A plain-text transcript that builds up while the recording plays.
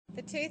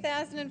The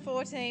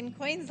 2014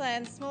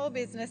 Queensland Small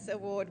Business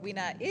Award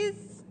winner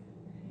is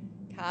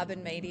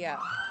Carbon Media.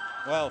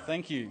 Well,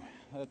 thank you.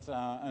 That's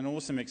an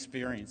awesome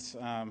experience.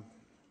 I'm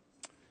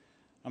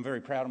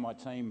very proud of my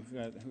team.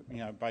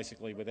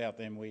 Basically, without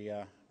them, we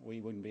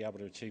wouldn't be able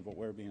to achieve what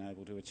we've been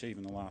able to achieve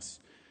in the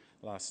last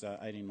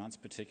 18 months,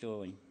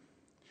 particularly.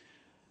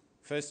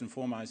 First and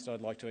foremost, I'd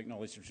like to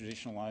acknowledge the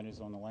traditional owners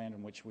on the land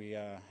in which we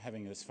are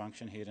having this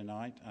function here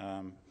tonight,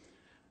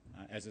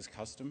 as is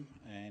custom,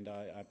 and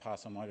I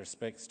pass on my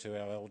respects to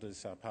our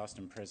elders, past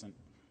and present.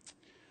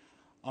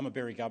 I'm a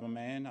Berry Gubba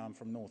man. I'm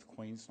from North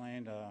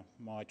Queensland.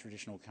 My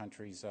traditional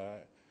countries are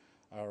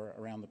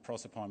around the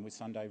Proserpine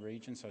Whitsunday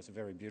region, so it's a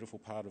very beautiful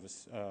part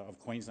of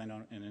Queensland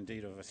and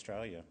indeed of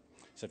Australia.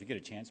 So if you get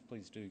a chance,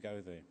 please do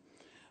go there.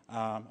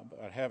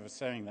 But however,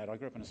 saying that, I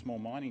grew up in a small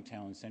mining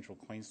town in central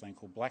Queensland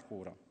called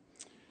Blackwater.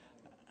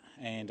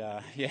 And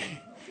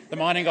the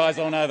mining guys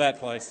all know that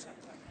place.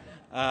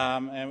 I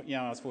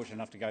was fortunate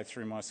enough to go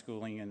through my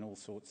schooling and all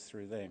sorts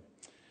through there.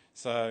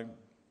 So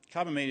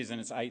Carbon Media is in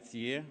its 8th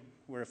year.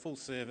 We're a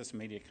full-service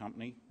media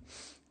company.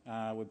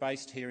 We're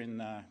based here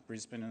in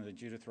Brisbane in the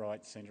Judith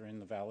Wright Centre in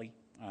the Valley.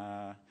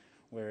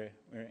 We're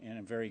in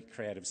a very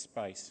creative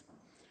space.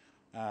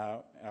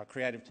 Our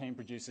creative team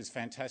produces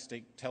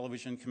fantastic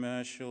television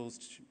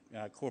commercials,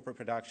 corporate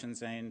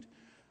productions, and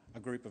a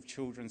group of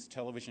children's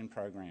television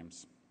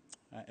programs,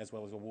 as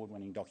well as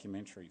award-winning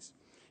documentaries.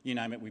 You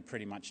name it, we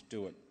pretty much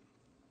do it.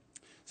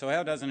 So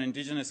how does an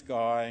Indigenous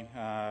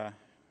guy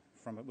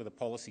with a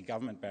policy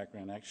government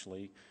background,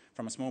 actually,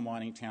 from a small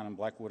mining town in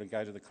Blackwater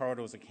go to the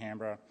corridors of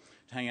Canberra,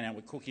 to hanging out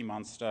with Cookie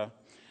Monster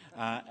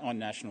on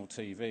national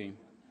TV?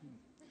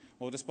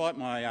 Well, despite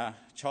my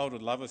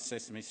childhood love of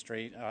Sesame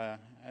Street,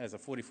 as a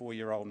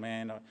 44-year-old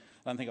man, I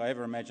don't think I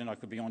ever imagined I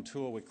could be on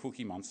tour with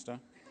Cookie Monster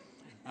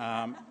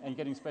and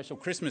getting special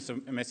Christmas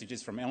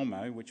messages from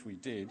Elmo, which we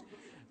did,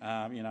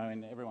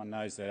 and everyone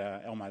knows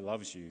that Elmo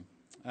loves you.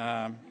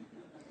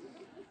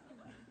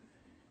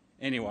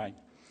 Anyway,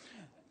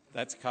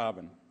 that's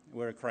Carbon.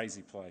 We're a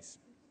crazy place.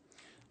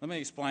 Let me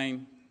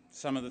explain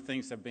some of the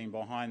things that have been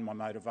behind my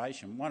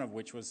motivation, one of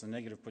which was the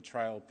negative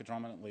portrayal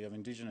predominantly of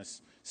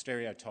Indigenous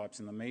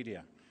stereotypes in the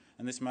media.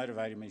 And this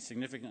motivated me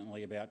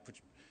significantly about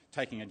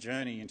taking a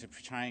journey into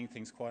portraying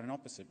things quite an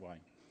opposite way.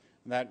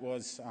 That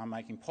was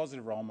making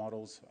positive role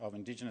models of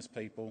Indigenous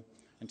people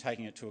and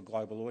taking it to a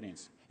global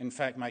audience. In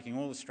fact, making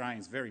all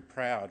Australians very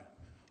proud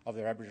of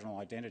their Aboriginal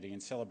identity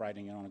and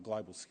celebrating it on a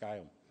global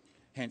scale.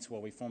 Hence why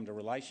we formed a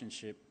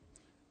relationship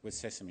with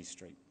Sesame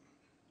Street.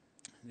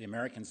 The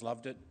Americans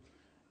loved it,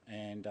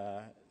 and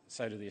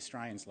so do the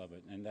Australians love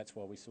it, and that's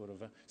why we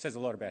says a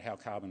lot about how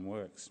Carbon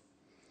works.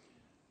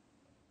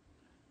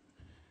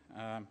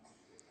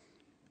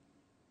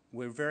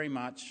 We're very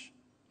much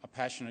a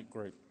passionate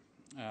group.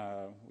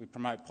 We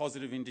promote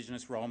positive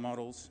Indigenous role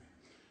models,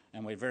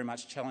 and we're very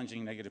much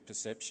challenging negative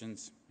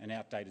perceptions and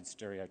outdated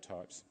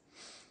stereotypes.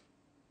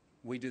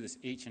 We do this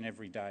each and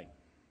every day.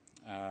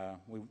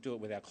 We do it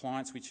with our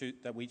clients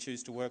that we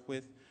choose to work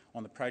with,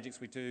 on the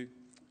projects we do,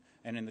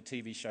 and in the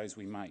TV shows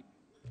we make.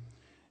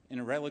 In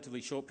a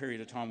relatively short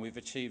period of time, we've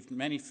achieved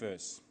many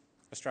firsts.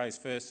 Australia's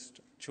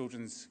first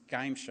children's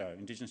game show,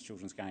 Indigenous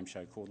children's game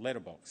show called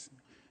Letterbox,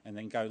 and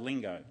then Go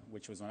Lingo,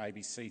 which was on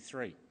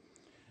ABC3,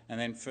 and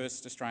then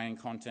first Australian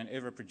content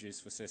ever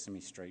produced for Sesame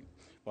Street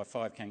by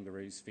 5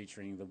 Kangaroos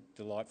featuring the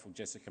delightful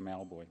Jessica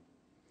Malboy.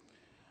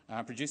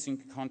 Producing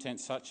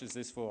content such as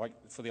this for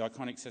the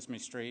iconic Sesame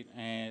Street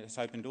has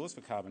opened doors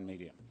for Carbon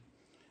Media.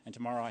 And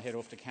tomorrow I head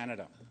off to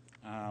Canada,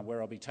 where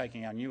I'll be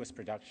taking our newest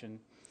production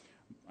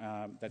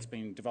that's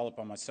been developed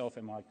by myself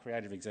and my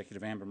creative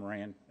executive Amber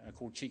Moran,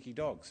 called Cheeky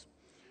Dogs,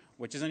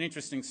 which is an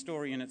interesting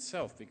story in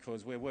itself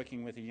because we're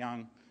working with a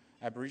young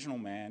Aboriginal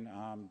man,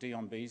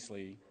 Dion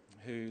Beasley,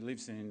 who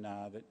lives in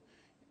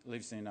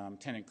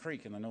Tennant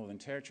Creek in the Northern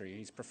Territory.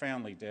 He's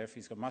profoundly deaf,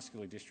 he's got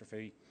muscular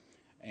dystrophy,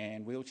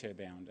 and wheelchair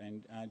bound.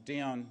 And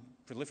Dion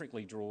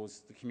prolifically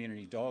draws the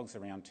community dogs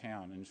around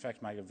town and in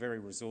fact made a very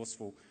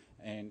resourceful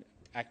and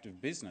active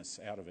business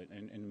out of it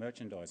and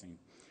merchandising.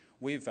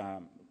 We've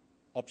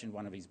optioned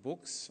one of his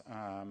books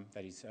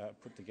that he's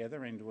put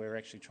together, and we're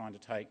actually trying to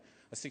take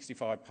a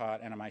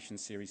 65-part animation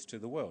series to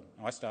the world.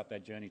 I start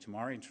that journey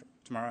tomorrow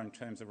in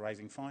terms of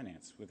raising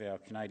finance with our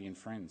Canadian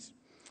friends.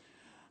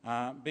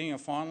 Being a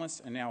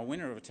finalist and now a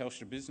winner of a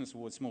Telstra Business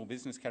Award Small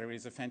Business category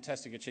is a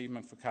fantastic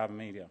achievement for Carbon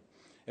Media.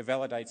 It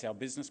validates our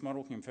business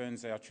model,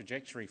 confirms our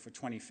trajectory for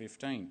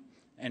 2015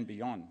 and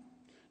beyond.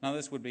 None of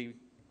this would be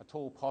at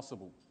all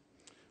possible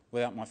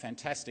without my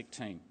fantastic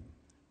team,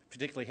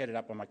 particularly headed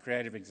up by my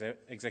creative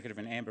executive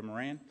in Amber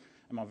Moran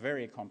and my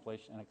very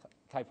accomplished and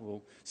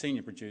capable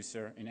senior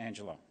producer in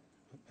Angela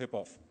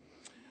Hoopoff,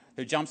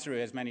 who jumps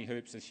through as many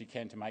hoops as she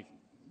can to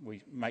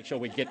make sure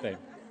we get there.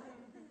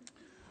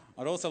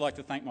 I'd also like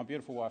to thank my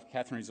beautiful wife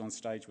Catherine, who's on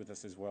stage with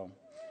us as well.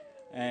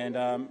 And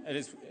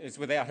it's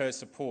without her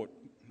support.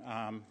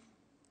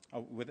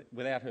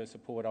 Without her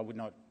support, I would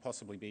not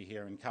possibly be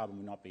here, and Carbon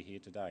would not be here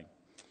today.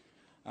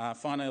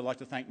 Finally, I'd like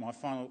to thank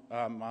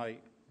my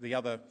the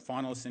other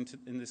finalists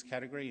in this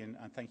category, and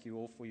thank you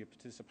all for your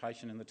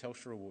participation in the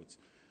Telstra Awards.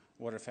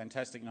 What a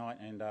fantastic night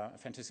and a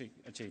fantastic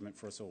achievement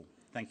for us all.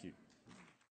 Thank you.